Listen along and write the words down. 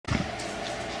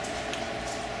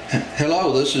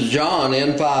Hello, this is John,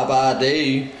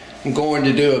 N5ID. I'm going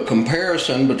to do a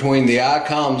comparison between the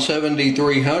Icom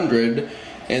 7300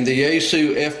 and the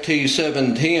Yaesu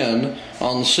FT-710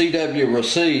 on CW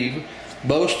receive.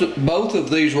 Both of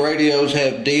these radios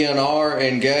have DNR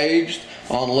engaged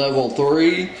on level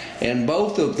 3, and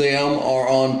both of them are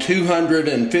on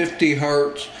 250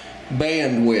 Hertz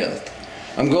bandwidth.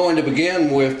 I'm going to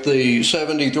begin with the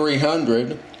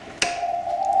 7300.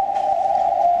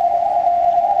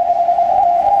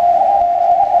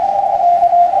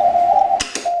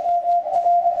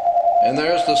 And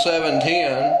there's the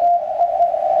 710.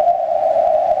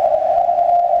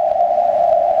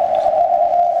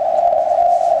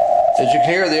 As you can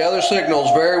hear, the other signal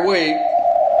is very weak.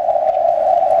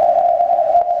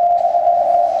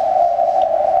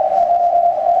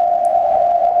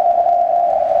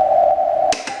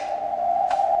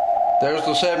 There's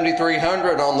the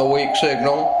 7300 on the weak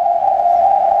signal.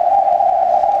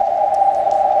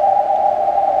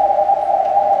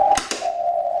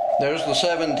 There's the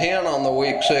 710 on the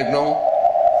weak signal.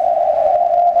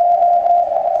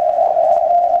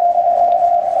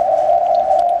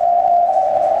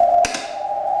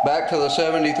 Back to the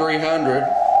 7300.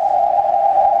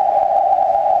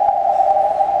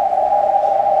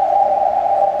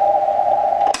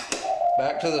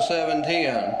 Back to the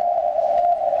 710.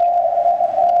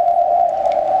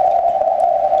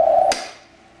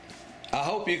 I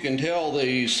hope you can tell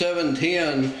the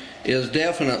 710 is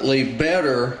definitely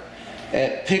better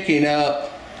at picking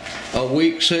up a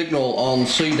weak signal on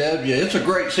CW. It's a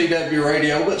great CW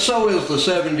radio, but so is the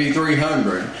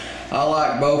 7300. I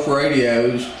like both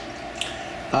radios.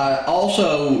 I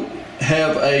also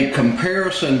have a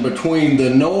comparison between the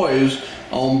noise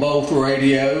on both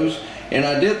radios, and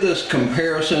I did this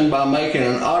comparison by making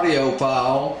an audio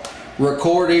file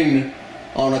recording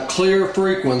on a clear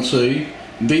frequency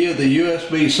via the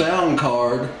USB sound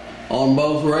card on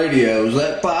both radios.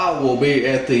 That file will be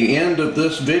at the end of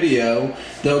this video.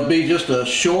 There'll be just a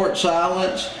short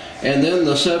silence, and then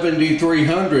the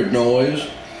 7300 noise,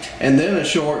 and then a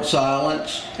short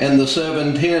silence, and the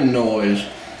 710 noise.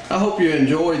 I hope you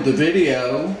enjoyed the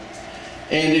video,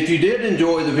 and if you did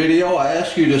enjoy the video, I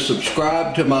ask you to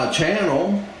subscribe to my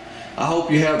channel. I hope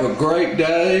you have a great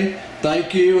day.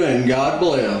 Thank you, and God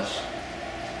bless.